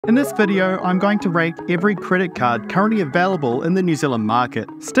In this video, I'm going to rank every credit card currently available in the New Zealand market.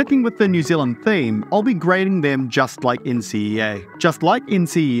 Sticking with the New Zealand theme, I'll be grading them just like NCEA. Just like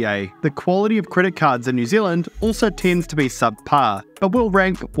NCEA, the quality of credit cards in New Zealand also tends to be subpar, but we'll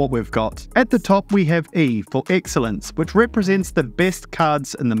rank what we've got. At the top we have E for excellence, which represents the best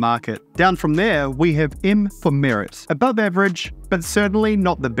cards in the market. Down from there, we have M for merit, above average, but certainly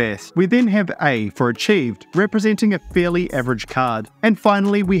not the best. We then have A for achieved, representing a fairly average card. And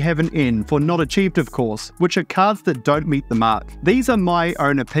finally, we have an N for not achieved, of course, which are cards that don't meet the mark. These are my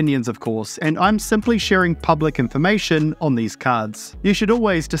own opinions, of course, and I'm simply sharing public information on these cards. You should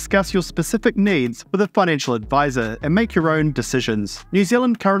always discuss your specific needs with a financial advisor and make your own decisions. New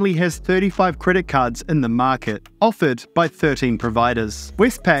Zealand currently has 35 credit cards in the market, offered by 13 providers.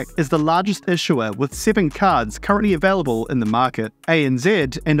 Westpac is the largest issuer with 7 cards currently available in the market.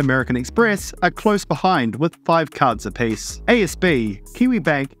 ANZ and American Express are close behind with 5 cards apiece. ASB,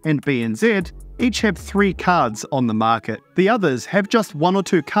 Kiwibank and BNZ each have 3 cards on the market. The others have just 1 or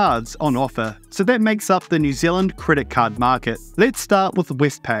 2 cards on offer, so that makes up the New Zealand credit card market. Let's start with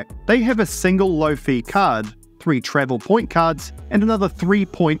Westpac. They have a single low-fee card, 3 travel point cards, and another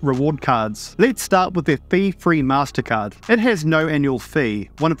 3-point reward cards. Let's start with their fee-free Mastercard. It has no annual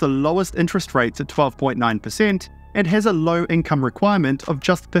fee, one of the lowest interest rates at 12.9%, and has a low income requirement of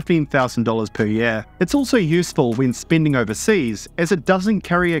just $15,000 per year. It's also useful when spending overseas, as it doesn't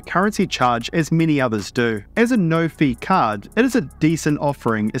carry a currency charge as many others do. As a no-fee card, it is a decent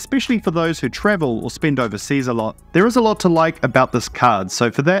offering, especially for those who travel or spend overseas a lot. There is a lot to like about this card, so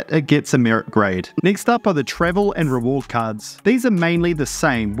for that it gets a merit grade. Next up are the travel and reward cards. These are mainly the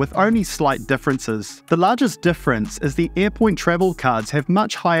same, with only slight differences. The largest difference is the Airpoint travel cards have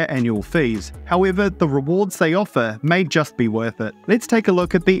much higher annual fees. However, the rewards they offer may just be worth it. Let's take a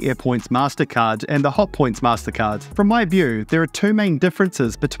look at the Airpoints Mastercard and the Hotpoints Mastercard. From my view, there are 2 main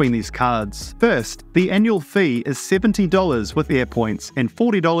differences between these cards. First, the annual fee is $70 with Airpoints and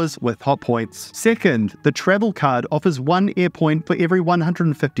 $40 with Hotpoints. Second, the travel card offers 1 Airpoint for every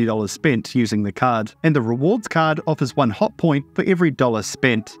 $150 spent using the card, and the rewards card offers 1 Hotpoint for every $1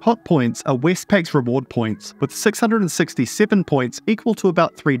 spent. Hotpoints are Westpac's reward points, with 667 points equal to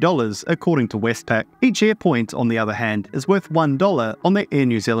about $3 according to Westpac. Each Airpoint, on the other hand, is worth $1 on the Air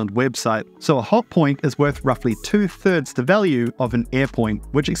New Zealand website, so a Hotpoint is worth roughly 2/3 the value of an Airpoint,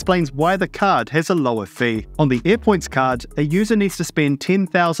 which explains why the card has a lower fee. On the Airpoints card, a user needs to spend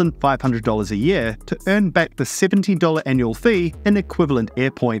 $10,500 a year to earn back the $70 annual fee in equivalent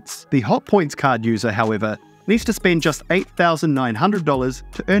Airpoints. The Hotpoints card user, however, needs to spend just $8,900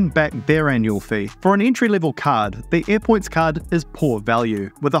 to earn back their annual fee. For an entry-level card, the Airpoints card is poor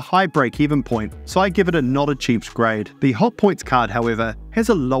value, with a high break-even point, so I give it a not achieved grade. The Hotpoints card, however, has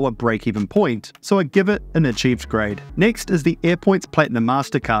a lower break-even point, so I give it an achieved grade. Next is the Airpoints Platinum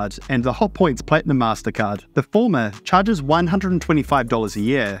Mastercard and the Hotpoints Platinum Mastercard. The former charges $125 a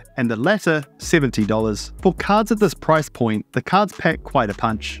year, and the latter $70. For cards at this price point, the cards pack quite a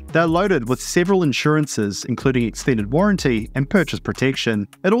punch. They're loaded with several insurances, including extended warranty and purchase protection.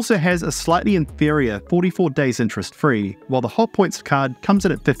 It also has a slightly inferior 44 days interest-free, while the Hotpoints card comes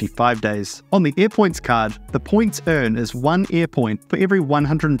in at 55 days. On the Airpoints card, the points earn is 1 Airpoint for every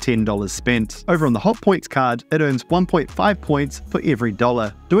 $110 spent. Over on the Hotpoints card, it earns 1.5 points for every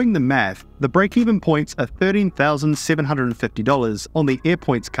 $1. Doing the math, the break-even points are $13,750 on the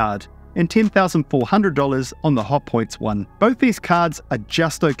Airpoints card and $10,400 on the Hotpoints one. Both these cards are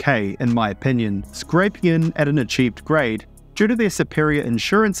just okay in my opinion, scraping in at an achieved grade due to their superior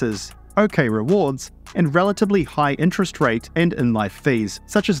insurances, okay rewards, and relatively high interest rate and in-life fees,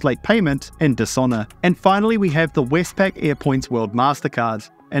 such as late payment and dishonor. And finally, we have the Westpac Airpoints World Mastercard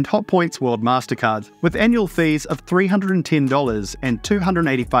and Hotpoints World Mastercard. With annual fees of $310 and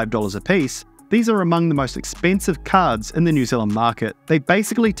 $285 apiece, these are among the most expensive cards in the New Zealand market. They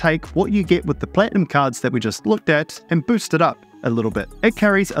basically take what you get with the Platinum cards that we just looked at and boost it up a little bit. It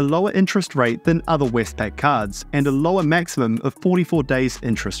carries a lower interest rate than other Westpac cards and a lower maximum of 44 days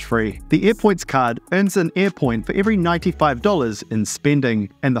interest-free. The Airpoints card earns an Airpoint for every $95 in spending,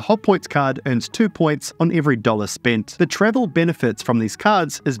 and the Hotpoints card earns 2 points on every $1 spent. The travel benefits from these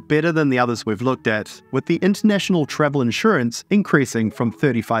cards is better than the others we've looked at, with the international travel insurance increasing from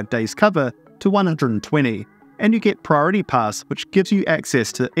 35 days cover to 120, and you get Priority Pass, which gives you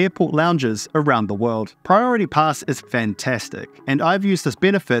access to airport lounges around the world. Priority Pass is fantastic, and I've used this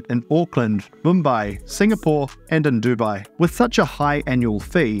benefit in Auckland, Mumbai, Singapore, and in Dubai. With such a high annual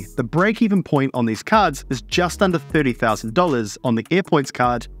fee, the break-even point on these cards is just under $30,000 on the Airpoints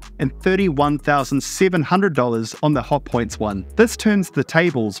card and $31,700 on the Hotpoints one. This turns the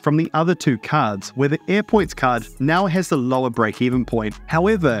tables from the other two cards, where the Airpoints card now has the lower break-even point.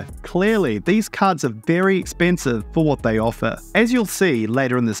 However, clearly these cards are very expensive for what they offer. As you'll see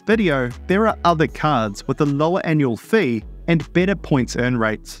later in this video, there are other cards with a lower annual fee and better points earn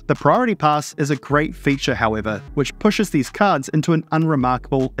rates. The Priority Pass is a great feature, however, which pushes these cards into an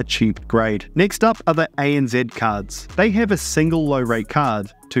unremarkable achieved grade. Next up are the ANZ cards. They have a single low rate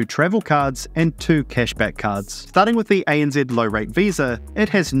card, 2 travel cards, and 2 cashback cards. Starting with the ANZ Low Rate Visa, it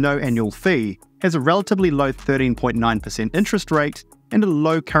has no annual fee, has a relatively low 13.9% interest rate, and a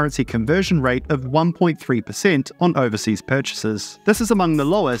low currency conversion rate of 1.3% on overseas purchases. This is among the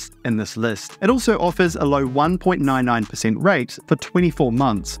lowest in this list. It also offers a low 1.99% rate for 24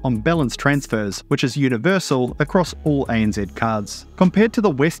 months on balance transfers, which is universal across all ANZ cards. Compared to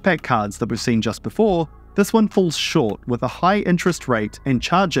the Westpac cards that we've seen just before, this one falls short with a high interest rate and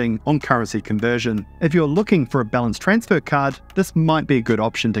charging on currency conversion. If you're looking for a balance transfer card, this might be a good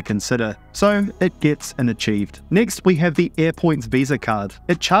option to consider. So it gets an achieved. Next, we have the Airpoints Visa card.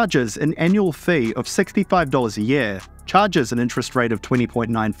 It charges an annual fee of $65 a year, charges an interest rate of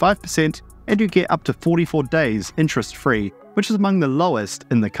 20.95%, and you get up to 44 days interest-free, which is among the lowest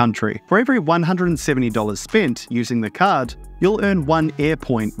in the country. For every $170 spent using the card, you'll earn 1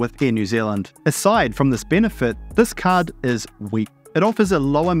 Airpoint with Air New Zealand. Aside from this benefit, this card is weak. It offers a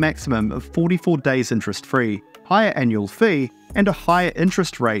lower maximum of 44 days interest-free, higher annual fee, and a higher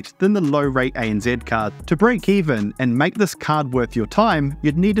interest rate than the low-rate ANZ card. To break even and make this card worth your time,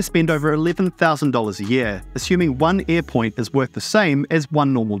 you'd need to spend over $11,000 a year, assuming 1 Airpoint is worth the same as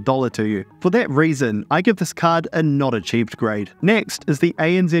 1 normal dollar to you. For that reason, I give this card a not achieved grade. Next is the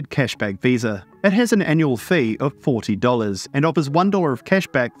ANZ Cashback Visa. It has an annual fee of $40 and offers $1 of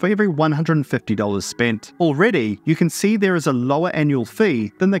cashback for every $150 spent. Already, you can see there is a lower annual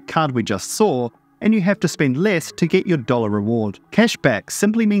fee than the card we just saw, and you have to spend less to get your dollar reward. Cashback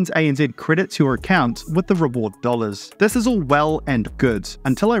simply means ANZ credits your account with the reward dollars. This is all well and good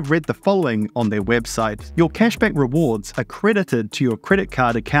until I read the following on their website. Your cashback rewards are credited to your credit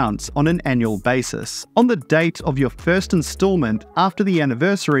card accounts on an annual basis, on the date of your first installment after the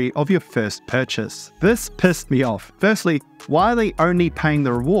anniversary of your first purchase. This pissed me off. Firstly, why are they only paying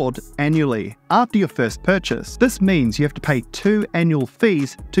the reward annually after your first purchase? This means you have to pay 2 annual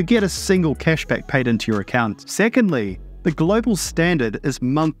fees to get a single cashback paid into your account. Secondly, the global standard is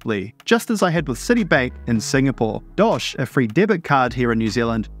monthly, just as I had with Citibank in Singapore. Dosh, a free debit card here in New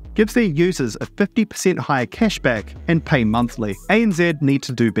Zealand, gives their users a 50% higher cashback and pay monthly. ANZ need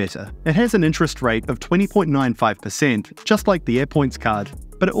to do better. It has an interest rate of 20.95%, just like the Airpoints card,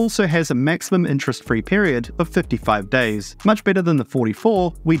 but it also has a maximum interest-free period of 55 days, much better than the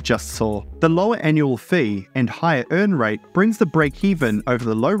 44 we just saw. The lower annual fee and higher earn rate brings the break-even over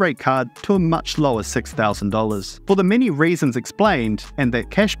the low-rate card to a much lower $6,000. For the many reasons explained, and that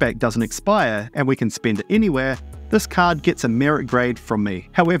cashback doesn't expire and we can spend it anywhere, this card gets a merit grade from me.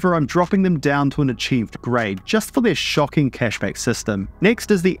 However, I'm dropping them down to an achieved grade just for their shocking cashback system.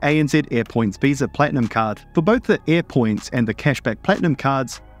 Next is the ANZ Airpoints Visa Platinum card. For both the Airpoints and the Cashback Platinum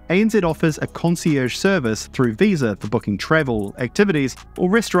cards, ANZ offers a concierge service through Visa for booking travel, activities, or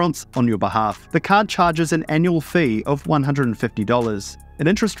restaurants on your behalf. The card charges an annual fee of $150, an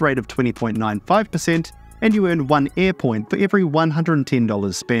interest rate of 20.95%, and you earn 1 Airpoint for every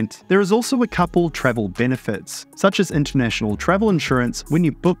 $110 spent. There is also a couple travel benefits, such as international travel insurance when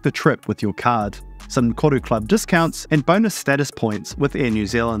you book the trip with your card, some Koru Club discounts, and bonus status points with Air New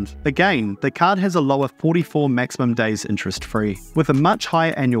Zealand. Again, the card has a lower 44 maximum days interest-free. With a much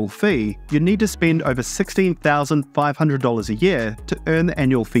higher annual fee, you need to spend over $16,500 a year to earn the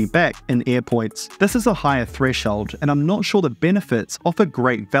annual fee back in Airpoints. This is a higher threshold, and I'm not sure the benefits offer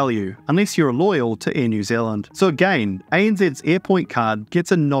great value unless you're loyal to Air New Zealand. So again, ANZ's Airpoint card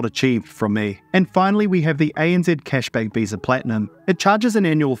gets a not achieved from me. And finally, we have the ANZ Cashback Visa Platinum. It charges an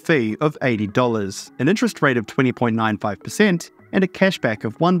annual fee of $80, an interest rate of 20.95%, and a cashback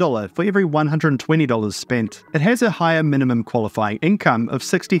of $1 for every $120 spent. It has a higher minimum qualifying income of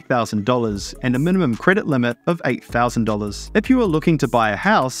 $60,000 and a minimum credit limit of $8,000. If you are looking to buy a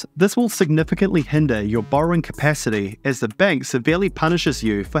house, this will significantly hinder your borrowing capacity as the bank severely punishes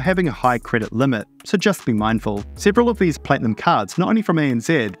you for having a high credit limit, so just be mindful. Several of these platinum cards, not only from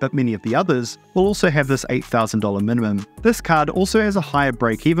ANZ but many of the others, will also have this $8,000 minimum. This card also has a higher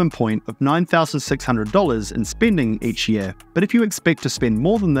break-even point of $9,600 in spending each year, but if you expect to spend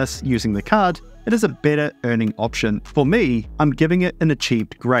more than this using the card, it is a better earning option. For me, I'm giving it an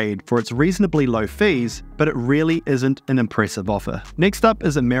achieved grade for its reasonably low fees, but it really isn't an impressive offer. Next up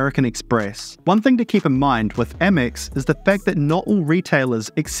is American Express. One thing to keep in mind with Amex is the fact that not all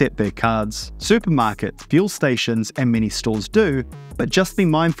retailers accept their cards. Supermarkets, fuel stations, and many stores do, but just be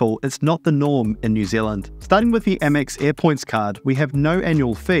mindful it's not the norm in New Zealand. Starting with the Amex Airpoints card, we have no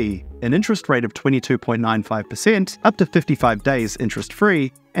annual fee, an interest rate of 22.95%, up to 55 days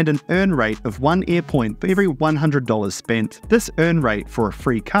interest-free, and an earn rate of 1 Airpoint for every $100 spent. This earn rate for a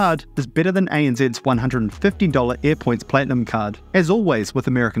free card is better than ANZ's $150 Airpoints Platinum card. As always with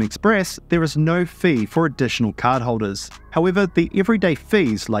American Express, there is no fee for additional cardholders. However, the everyday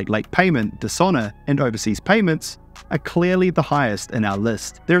fees like late payment, dishonor, and overseas payments are clearly the highest in our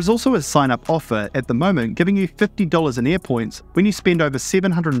list. There is also a sign-up offer at the moment giving you $50 in Airpoints when you spend over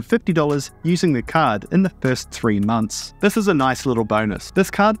 $750 using the card in the first 3 months. This is a nice little bonus.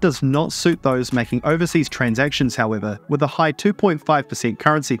 This card does not suit those making overseas transactions, however, with a high 2.5%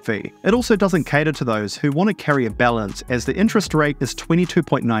 currency fee. It also doesn't cater to those who want to carry a balance, as the interest rate is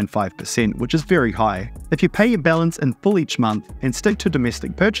 22.95%, which is very high. If you pay your balance in full each month and stick to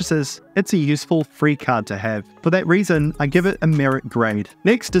domestic purchases, it's a useful free card to have. For that reason, I give it a merit grade.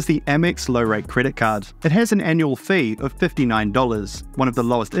 Next is the Amex Low Rate Credit Card. It has an annual fee of $59, one of the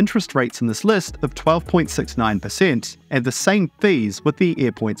lowest interest rates in this list of 12.69%, and the same fees with the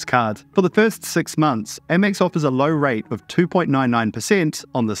Airpoints card. For the first 6 months, Amex offers a low rate of 2.99%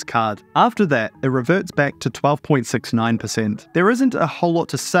 on this card. After that, it reverts back to 12.69%. There isn't a whole lot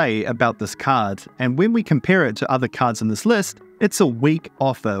to say about this card, and when we compare it to other cards in this list, it's a weak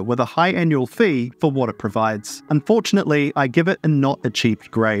offer with a high annual fee for what it provides. Unfortunately, I give it a not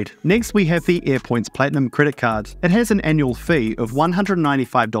achieved grade. Next, we have the Airpoints Platinum Credit Card. It has an annual fee of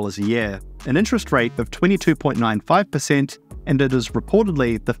 $195 a year, an interest rate of 22.95%, and it is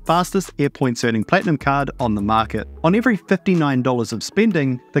reportedly the fastest Airpoints earning Platinum card on the market. On every $59 of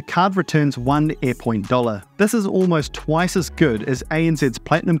spending, the card returns $1 Airpoint dollar. This is almost twice as good as ANZ's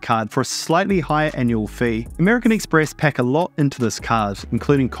Platinum card for a slightly higher annual fee. American Express pack a lot into this card,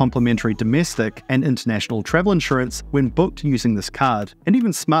 including complimentary domestic and international travel insurance when booked using this card, and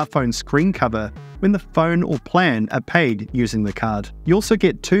even smartphone screen cover when the phone or plan are paid using the card. You also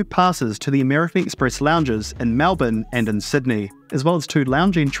get 2 passes to the American Express lounges in Melbourne and in Sydney, as well as 2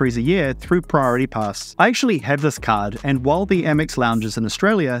 lounge entries a year through Priority Pass. I actually have this card, and while the Amex lounges in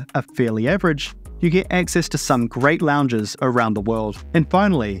Australia are fairly average, you get access to some great lounges around the world. And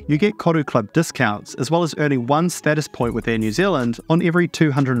finally, you get Koru Club discounts, as well as earning 1 status point with Air New Zealand on every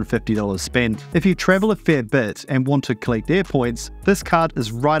 $250 spent. If you travel a fair bit and want to collect Airpoints, this card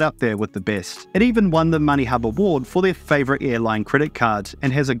is right up there with the best. It even won the Money Hub Award for their favourite airline credit card,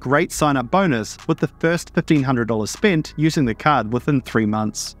 and has a great sign-up bonus with the first $1,500 spent using the card within 3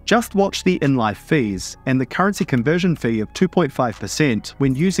 months. Just watch the in-life fees, and the currency conversion fee of 2.5%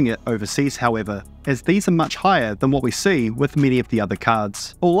 when using it overseas, however, as these are much higher than what we see with many of the other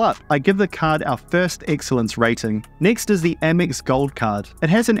cards. All up, I give the card our first excellence rating. Next is the Amex Gold card. It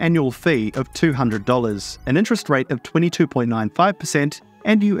has an annual fee of $200, an interest rate of 22.95%,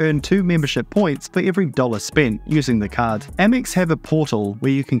 and you earn 2 membership points for every dollar spent using the card. Amex have a portal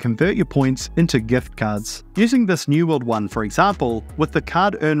where you can convert your points into gift cards. Using this New World one, for example, with the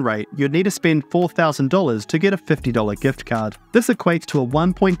card earn rate, you'd need to spend $4,000 to get a $50 gift card. This equates to a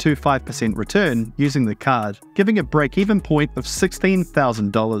 1.25% return using the card, giving a break-even point of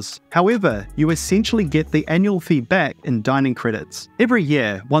 $16,000. However, you essentially get the annual fee back in dining credits. Every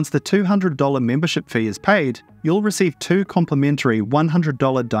year, once the $200 membership fee is paid, you'll receive 2 complimentary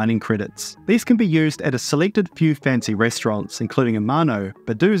 $100 dining credits. These can be used at a selected few fancy restaurants, including Amano,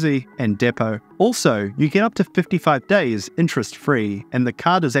 Badoozi, and Depot. Also, you get up to 55 days interest-free, and the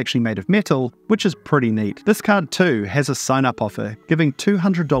card is actually made of metal, which is pretty neat. This card too has a sign-up offer, giving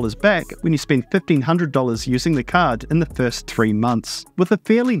 $200 back when you spend $1,500 using the card in the first 3 months. With a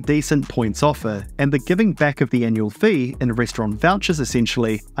fairly decent points offer, and the giving back of the annual fee in restaurant vouchers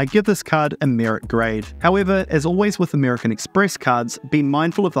essentially, I give this card a merit grade. However, as always with American Express cards, be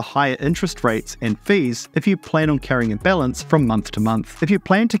mindful of the higher interest rates and fees if you plan on carrying a balance from month to month. If you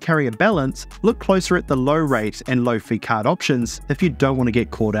plan to carry a balance, look closer at the low rate and low fee card options if you don't want to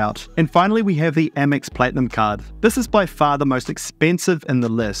get caught out. And finally, we have the Amex Platinum card. This is by far the most expensive in the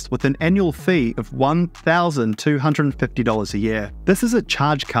list, with an annual fee of $1,250 a year. This is a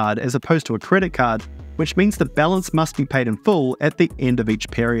charge card as opposed to a credit card, which means the balance must be paid in full at the end of each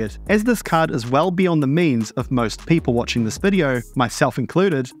period. As this card is well beyond the means of most people watching this video, myself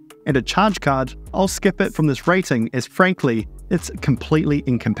included, and a charge card, I'll skip it from this rating as frankly, it's completely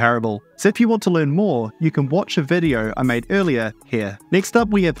incomparable. So if you want to learn more, you can watch a video I made earlier here. Next up,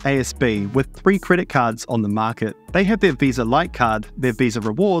 we have ASB with 3 credit cards on the market. They have their Visa Light card, their Visa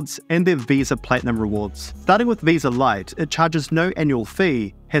Rewards, and their Visa Platinum Rewards. Starting with Visa Light, it charges no annual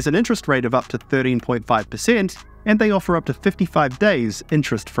fee, has an interest rate of up to 13.5%, and they offer up to 55 days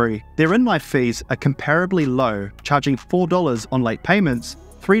interest-free. Their in-life fees are comparably low, charging $4 on late payments,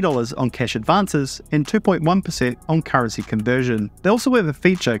 $3 on cash advances, and 2.1% on currency conversion. They also have a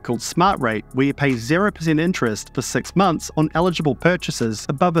feature called Smart Rate, where you pay 0% interest for 6 months on eligible purchases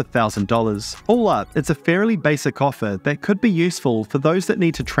above $1,000. All up, it's a fairly basic offer that could be useful for those that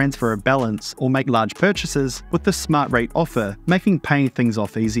need to transfer a balance or make large purchases with the Smart Rate offer, making paying things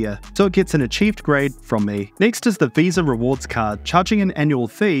off easier. So it gets an achieved grade from me. Next is the Visa Rewards card, charging an annual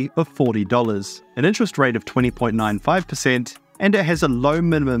fee of $40, an interest rate of 20.95%, and it has a low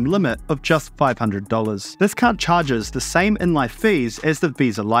minimum limit of just $500. This card charges the same in-life fees as the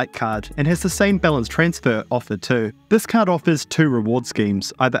Visa Light card and has the same balance transfer offer too. This card offers 2 reward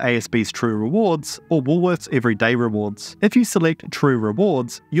schemes, either ASB's True Rewards or Woolworths Everyday Rewards. If you select True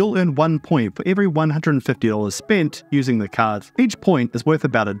Rewards, you'll earn 1 point for every $150 spent using the card. Each point is worth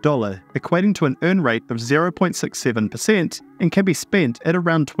about $1, equating to an earn rate of 0.67% and can be spent at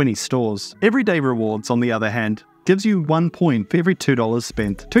around 20 stores. Everyday Rewards, on the other hand, gives you 1 point for every $2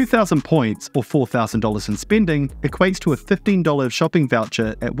 spent. 2,000 points, or $4,000 in spending, equates to a $15 shopping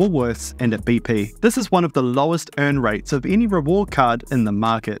voucher at Woolworths and at BP. This is one of the lowest earn rates of any reward card in the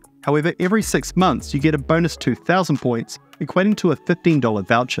market. However, every 6 months you get a bonus 2,000 points, equating to a $15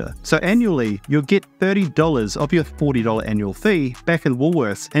 voucher. So annually, you'll get $30 of your $40 annual fee back in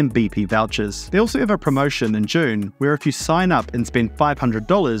Woolworths and BP vouchers. They also have a promotion in June where if you sign up and spend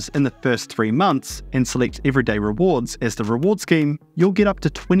 $500 in the first 3 months and select Everyday Rewards as the reward scheme, you'll get up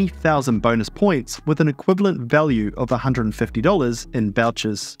to 20,000 bonus points with an equivalent value of $150 in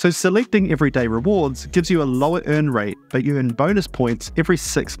vouchers. So selecting Everyday Rewards gives you a lower earn rate, but you earn bonus points every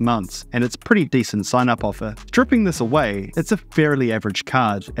 6 months, and it's pretty decent sign-up offer. Stripping this away, it's a fairly average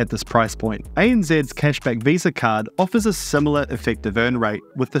card at this price point. ANZ's Cashback Visa card offers a similar effective earn rate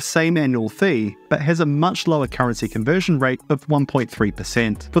with the same annual fee, but has a much lower currency conversion rate of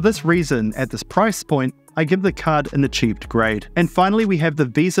 1.3%. For this reason, at this price point, I give the card an achieved grade. And finally, we have the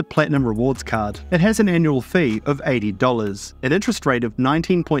Visa Platinum Rewards card. It has an annual fee of $80, an interest rate of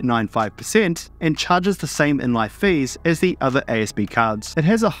 19.95%, and charges the same in-life fees as the other ASB cards. It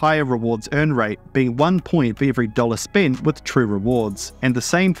has a higher rewards earn rate, being 1 point for every $1 spent with True Rewards, and the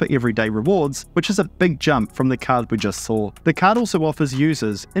same for Everyday Rewards, which is a big jump from the card we just saw. The card also offers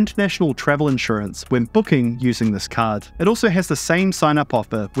users international travel insurance when booking using this card. It also has the same sign-up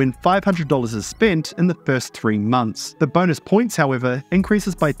offer when $500 is spent in the first 3 months. The bonus points, however,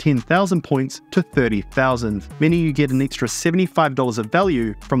 increases by 10,000 points to 30,000, meaning you get an extra $75 of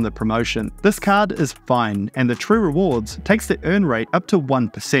value from the promotion. This card is fine, and the True Rewards takes the earn rate up to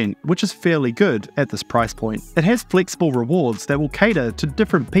 1%, which is fairly good at this price point. It has flexible rewards that will cater to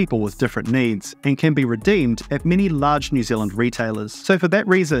different people with different needs, and can be redeemed at many large New Zealand retailers. So for that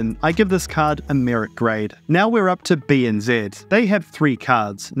reason, I give this card a merit grade. Now we're up to BNZ. They have 3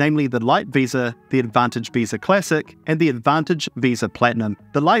 cards, namely the Lite Visa, the Advantage Visa Classic, and the Advantage Visa Platinum.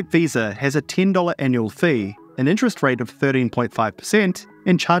 The Lite Visa has a $10 annual fee, an interest rate of 13.5%,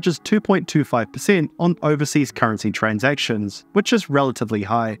 and charges 2.25% on overseas currency transactions, which is relatively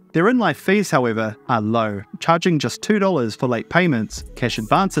high. Their in-life fees, however, are low, charging just $2 for late payments, cash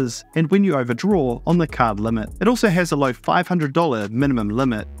advances, and when you overdraw on the card limit. It also has a low $500 minimum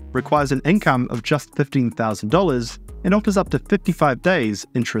limit, requires an income of just $15,000, and offers up to 55 days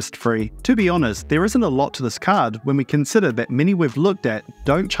interest-free. To be honest, there isn't a lot to this card when we consider that many we've looked at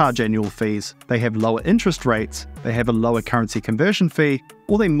don't charge annual fees, they have lower interest rates, they have a lower currency conversion fee,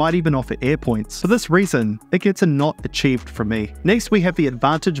 or they might even offer Airpoints. For this reason, it gets a not achieved from me. Next, we have the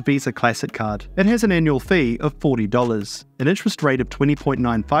Advantage Visa Classic card. It has an annual fee of $40, an interest rate of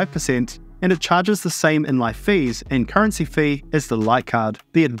 20.95%, and it charges the same in-life fees and currency fee as the Lite card.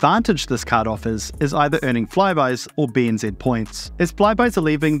 The advantage this card offers is either earning flybys or BNZ points. As flybys are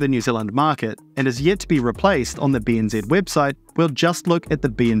leaving the New Zealand market and is yet to be replaced on the BNZ website, we'll just look at the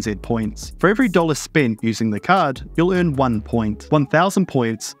BNZ points. For every dollar spent using the card, you'll earn 1 point. 1,000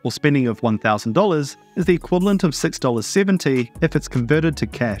 points, or spending of $1,000, is the equivalent of $6.70 if it's converted to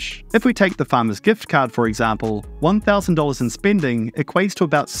cash. If we take the Farmer's Gift Card for example, $1,000 in spending equates to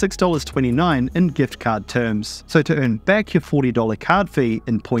about $6.29 in gift card terms. So to earn back your $40 card fee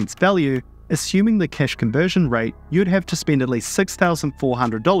in points value, assuming the cash conversion rate, you'd have to spend at least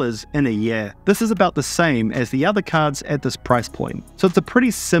 $6,400 in a year. This is about the same as the other cards at this price point. So it's a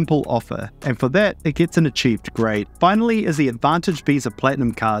pretty simple offer, and for that, it gets an achieved grade. Finally is the ANZ Visa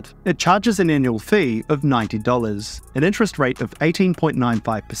Platinum card. It charges an annual fee of $90, an interest rate of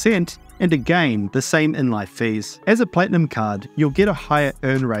 18.95%, and again, the same in-life fees. As a Platinum card, you'll get a higher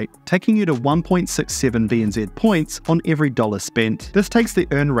earn rate, taking you to 1.67 BNZ points on every dollar spent. This takes the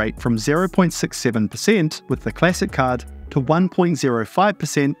earn rate from 0.67% with the Classic card to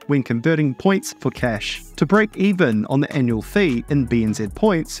 1.05% when converting points for cash. To break even on the annual fee in BNZ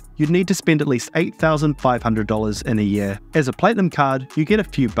points, you'd need to spend at least $8,500 in a year. As a Platinum card, you get a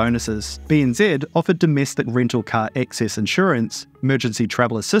few bonuses. BNZ offered domestic rental car access insurance, emergency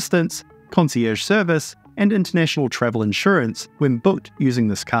travel assistance, concierge service, and international travel insurance when booked using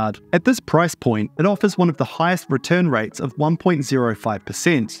this card. At this price point, it offers one of the highest return rates of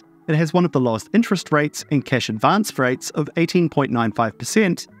 1.05%. It has one of the lowest interest rates and cash advance rates of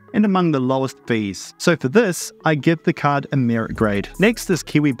 18.95% and among the lowest fees. So for this, I give the card a merit grade. Next is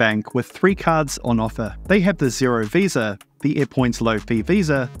Kiwibank with 3 cards on offer. They have the Zero Visa, the Airpoints Low Fee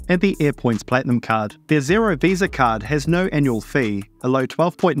Visa, and the Airpoints Platinum card. Their Zero Visa card has no annual fee, a low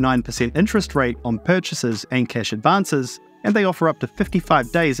 12.9% interest rate on purchases and cash advances, and they offer up to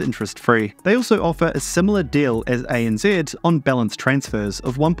 55 days interest-free. They also offer a similar deal as ANZ on balance transfers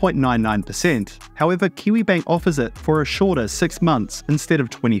of 1.99%. However, Kiwibank offers it for a shorter 6 months instead of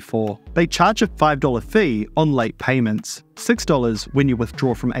 24. They charge a $5 fee on late payments, $6 when you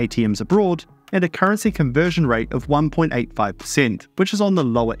withdraw from ATMs abroad, and a currency conversion rate of 1.85%, which is on the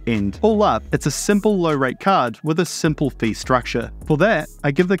lower end. All up, it's a simple low-rate card with a simple fee structure. For that,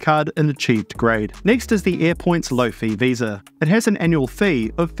 I give the card an achieved grade. Next is the Airpoints Low Fee Visa. It has an annual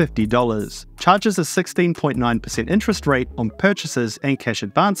fee of $50, charges a 16.9% interest rate on purchases and cash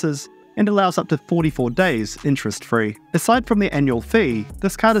advances, and allows up to 44 days interest-free. Aside from the annual fee,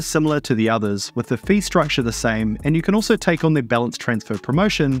 this card is similar to the others, with the fee structure the same, and you can also take on their balance transfer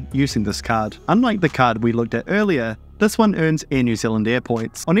promotion using this card. Unlike the card we looked at earlier, this one earns Air New Zealand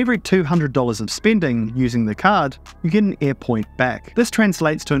Airpoints. On every $200 of spending using the card, you get an Airpoint back. This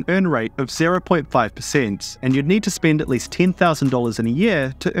translates to an earn rate of 0.5%, and you'd need to spend at least $10,000 in a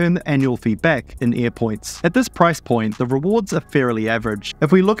year to earn the annual fee back in Airpoints. At this price point, the rewards are fairly average.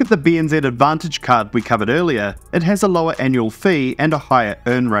 If we look at the BNZ Advantage card we covered earlier, it has a lower annual fee and a higher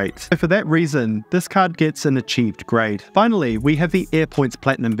earn rate. So for that reason, this card gets an achieved grade. Finally, we have the Airpoints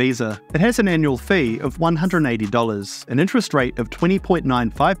Platinum Visa. It has an annual fee of $180. An interest rate of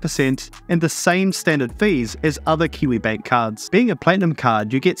 20.95%, and the same standard fees as other Kiwibank cards. Being a Platinum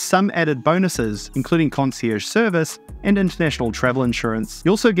card, you get some added bonuses, including concierge service and international travel insurance.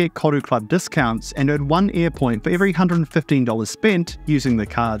 You also get Koru Club discounts and earn 1 Airpoint for every $115 spent using the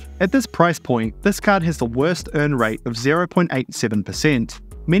card. At this price point, this card has the worst earn rate of 0.87%.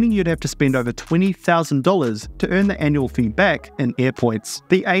 Meaning you'd have to spend over $20,000 to earn the annual fee back in Airpoints.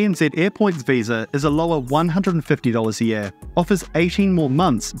 The ANZ Airpoints Visa is a lower $150 a year, offers 18 more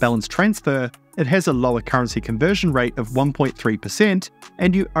months balance transfer, it has a lower currency conversion rate of 1.3%,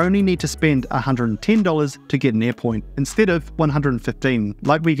 and you only need to spend $110 to get an Airpoint instead of $115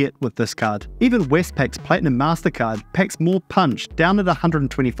 like we get with this card. Even Westpac's Platinum Mastercard packs more punch down at a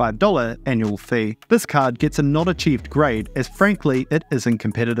 $125 annual fee. This card gets a not achieved grade as frankly it isn't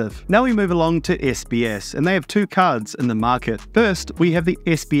competitive. Now we move along to SBS, and they have 2 cards in the market. First, we have the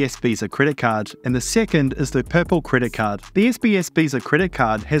SBS Visa credit card, and the second is the purple credit card. The SBS Visa credit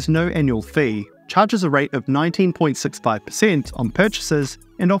card has no annual fee, charges a rate of 19.65% on purchases,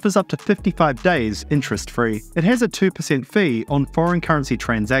 and offers up to 55 days interest-free. It has a 2% fee on foreign currency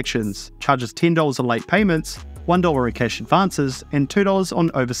transactions, charges $10 on late payments, $1 in cash advances, and $2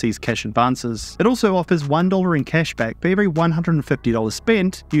 on overseas cash advances. It also offers $1 in cashback for every $150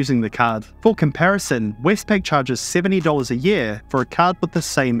 spent using the card. For comparison, Westpac charges $70 a year for a card with the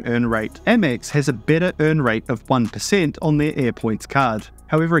same earn rate. Amex has a better earn rate of 1% on their Airpoints card.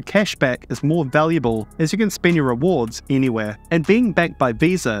 However, a cashback is more valuable as you can spend your rewards anywhere. And being backed by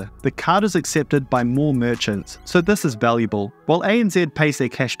Visa, the card is accepted by more merchants, so this is valuable. While ANZ pays their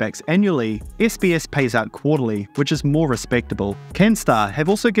cashbacks annually, SBS pays out quarterly, which is more respectable. CanStar have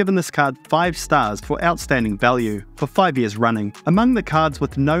also given this card 5 stars for outstanding value for 5 years running. Among the cards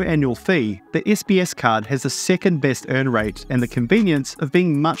with no annual fee, the SBS card has the second best earn rate and the convenience of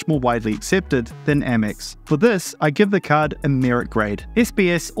being much more widely accepted than Amex. For this, I give the card a merit grade.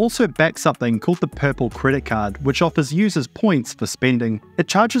 SBS also backs something called the Purple Credit Card, which offers users points for spending. It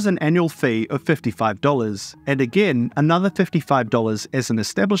charges an annual fee of $55, and again another $55 as an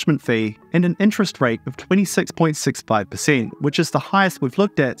establishment fee and an interest rate of 26.65%, which is the highest we've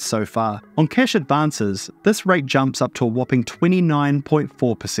looked at so far. On cash advances, this rate jumps up to a whopping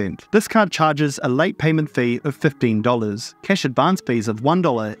 29.4%. This card charges a late payment fee of $15, cash advance fees of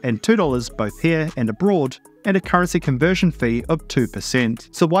 $1 and $2 both here and abroad, and a currency conversion fee of 2%.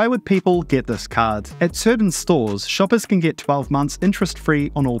 So why would people get this card? At certain stores, shoppers can get 12 months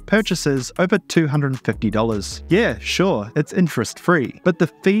interest-free on all purchases over $250. Yeah, sure, it's interest-free, but the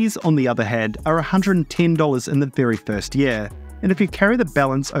fees on the other hand are $110 in the very first year. And if you carry the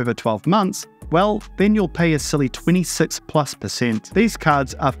balance over 12 months, well, then you'll pay a silly 26+%. These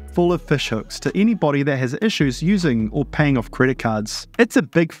cards are full of fishhooks to anybody that has issues using or paying off credit cards. It's a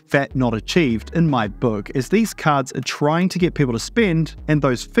big fat not achieved in my book, as these cards are trying to get people to spend, and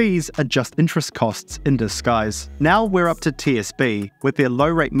those fees are just interest costs in disguise. Now we're up to TSB, with their low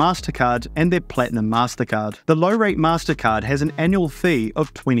rate Mastercard and their Platinum Mastercard. The low rate Mastercard has an annual fee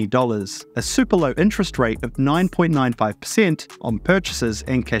of $20, a super low interest rate of 9.95% on purchases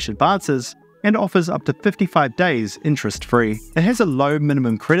and cash advances, and offers up to 55 days interest-free. It has a low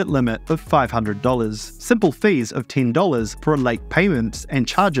minimum credit limit of $500, simple fees of $10 for a late payment, and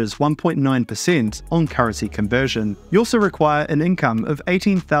charges 1.9% on currency conversion. You also require an income of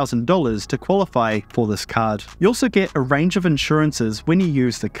 $18,000 to qualify for this card. You also get a range of insurances when you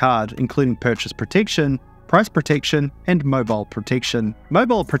use the card, including purchase protection, price protection, and mobile protection.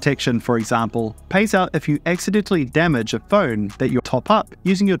 Mobile protection, for example, pays out if you accidentally damage a phone that you top up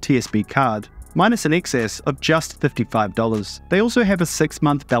using your TSB card, minus an excess of just $55. They also have a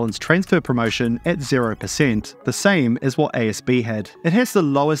 6-month balance transfer promotion at 0%, the same as what ASB had. It has the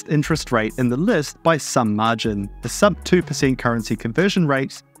lowest interest rate in the list by some margin, a sub 2% currency conversion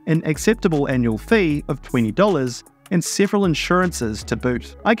rate, an acceptable annual fee of $20, and several insurances to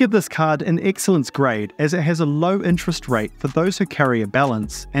boot. I give this card an excellence grade as it has a low interest rate for those who carry a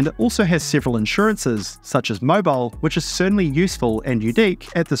balance, and it also has several insurances, such as mobile, which is certainly useful and unique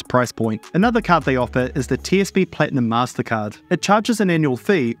at this price point. Another card they offer is the TSB Platinum Mastercard. It charges an annual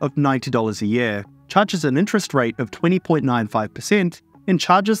fee of $90 a year, charges an interest rate of 20.95%, and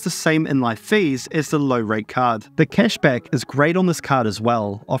charges the same in-life fees as the low-rate card. The cashback is great on this card as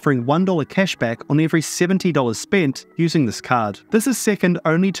well, offering $1 cashback on every $70 spent using this card. This is second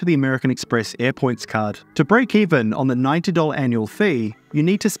only to the American Express Airpoints card. To break even on the $90 annual fee, you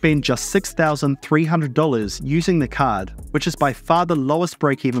need to spend just $6,300 using the card, which is by far the lowest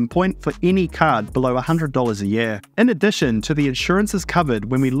break-even point for any card below $100 a year. In addition to the insurances covered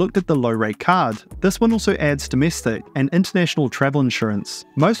when we looked at the low-rate card, this one also adds domestic and international travel insurance.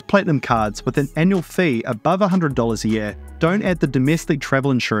 Most Platinum cards with an annual fee above $100 a year don't add the domestic travel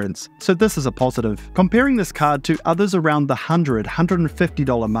insurance, so this is a positive. Comparing this card to others around the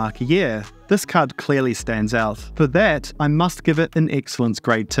 $100–$150 mark a year, this card clearly stands out. For that, I must give it an excellence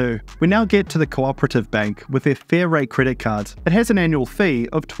grade too. We now get to the Cooperative Bank with their Fair Rate credit card. It has an annual fee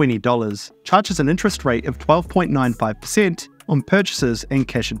of $20, charges an interest rate of 12.95%, on purchases and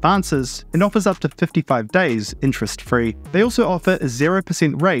cash advances, and offers up to 55 days interest-free. They also offer a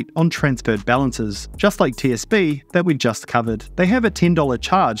 0% rate on transferred balances, just like TSB that we just covered. They have a $10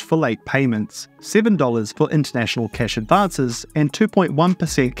 charge for late payments, $7 for international cash advances, and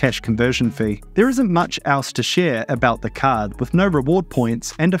 2.1% cash conversion fee. There isn't much else to share about the card, with no reward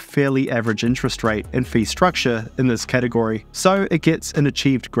points and a fairly average interest rate and fee structure in this category, so it gets an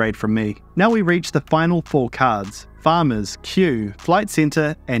achieved grade from me. Now we reach the final 4 cards: Farmers, Q, Flight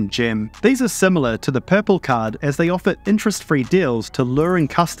Centre, and Gem. These are similar to the Purple card as they offer interest-free deals to lure in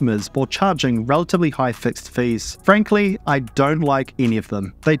customers while charging relatively high fixed fees. Frankly, I don't like any of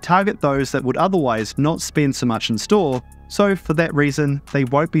them. They target those that would otherwise otherwise not spend so much in store, so for that reason, they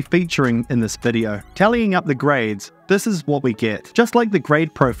won't be featuring in this video. Tallying up the grades, this is what we get. Just like the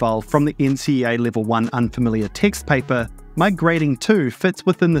grade profile from the NCEA Level 1 Unfamiliar Text paper, my grading too fits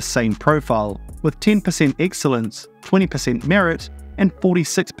within the same profile, with 10% excellence, 20% merit, and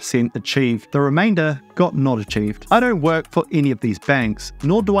 46% achieved. The remainder got not achieved. I don't work for any of these banks,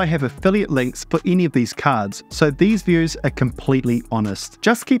 nor do I have affiliate links for any of these cards, so these views are completely honest.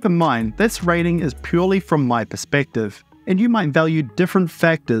 Just keep in mind, this rating is purely from my perspective, and you might value different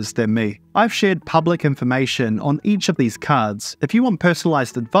factors than me. I've shared public information on each of these cards. If you want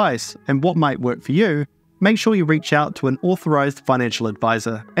personalized advice and what might work for you, make sure you reach out to an authorized financial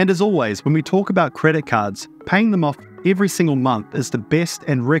advisor. And as always, when we talk about credit cards, paying them off every single month is the best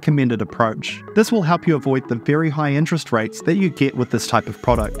and recommended approach. This will help you avoid the very high interest rates that you get with this type of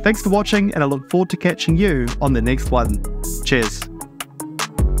product. Thanks for watching, and I look forward to catching you on the next one. Cheers.